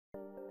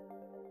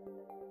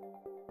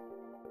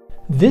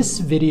This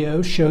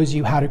video shows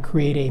you how to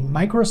create a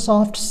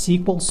Microsoft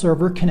SQL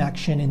Server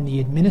connection in the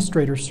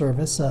administrator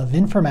service of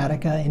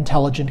Informatica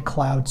Intelligent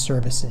Cloud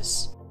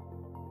Services.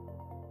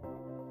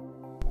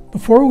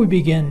 Before we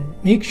begin,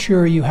 make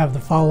sure you have the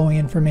following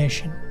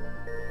information: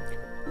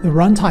 the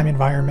runtime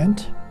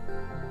environment,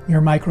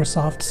 your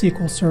Microsoft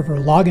SQL Server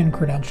login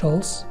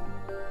credentials,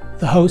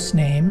 the host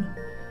name,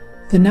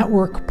 the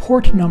network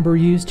port number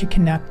used to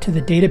connect to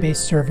the database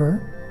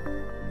server,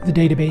 the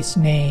database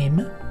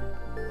name,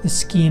 the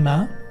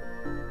schema,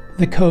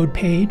 the code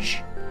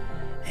page,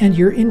 and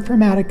your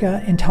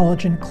Informatica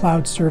Intelligent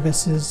Cloud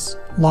Services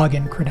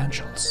login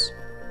credentials.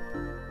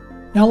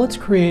 Now let's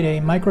create a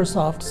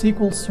Microsoft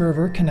SQL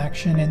Server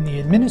connection in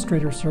the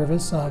administrator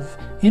service of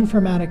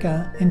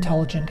Informatica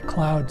Intelligent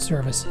Cloud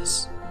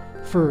Services.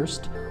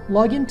 First,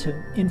 log into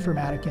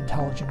Informatica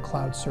Intelligent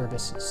Cloud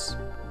Services.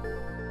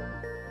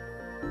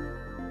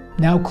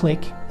 Now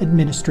click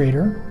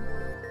Administrator,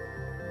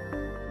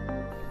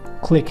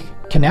 click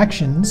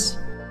Connections,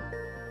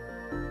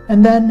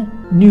 and then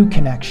New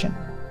Connection.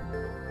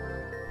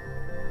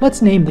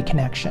 Let's name the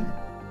connection.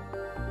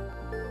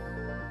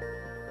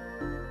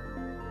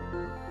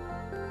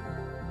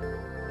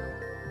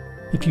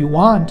 If you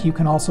want, you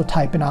can also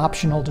type an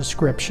optional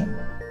description.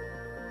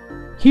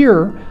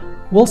 Here,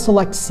 we'll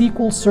select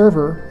SQL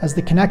Server as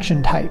the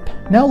connection type.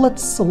 Now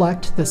let's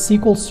select the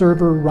SQL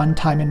Server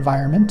runtime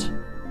environment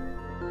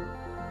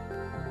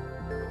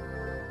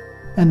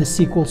and the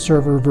SQL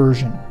Server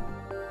version.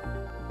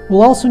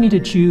 We'll also need to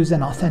choose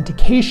an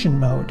authentication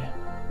mode.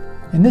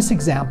 In this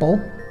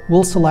example,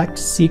 we'll select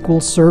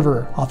SQL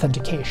Server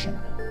Authentication.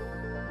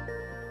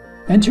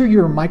 Enter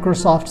your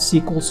Microsoft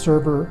SQL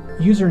Server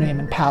username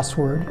and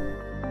password,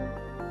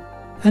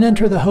 and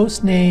enter the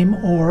host name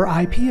or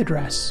IP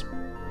address.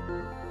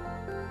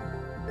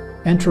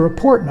 Enter a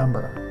port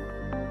number.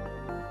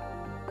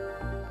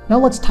 Now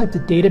let's type the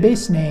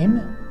database name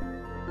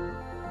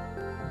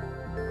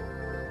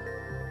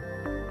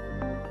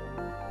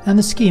and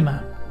the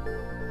schema.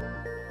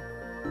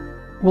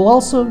 We'll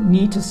also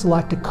need to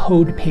select a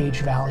code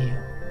page value.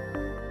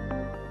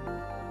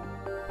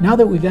 Now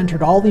that we've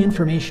entered all the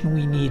information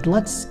we need,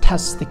 let's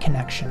test the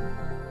connection.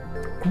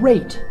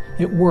 Great,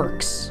 it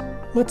works.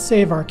 Let's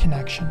save our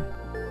connection.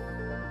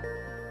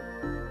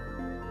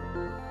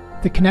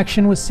 The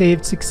connection was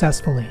saved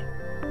successfully.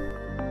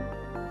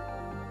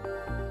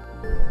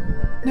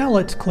 Now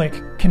let's click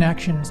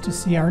Connections to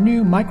see our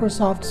new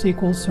Microsoft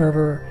SQL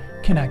Server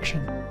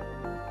connection.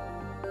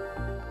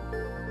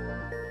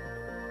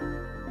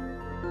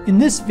 In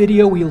this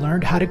video, we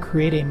learned how to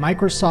create a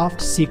Microsoft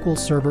SQL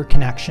Server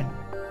connection.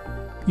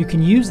 You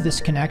can use this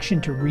connection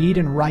to read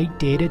and write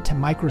data to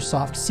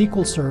Microsoft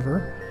SQL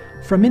Server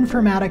from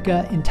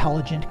Informatica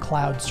Intelligent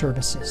Cloud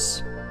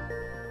Services.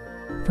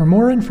 For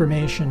more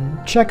information,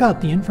 check out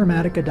the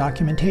Informatica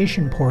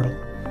documentation portal.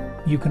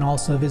 You can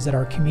also visit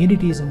our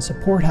Communities and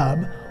Support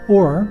Hub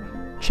or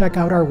check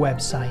out our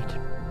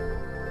website.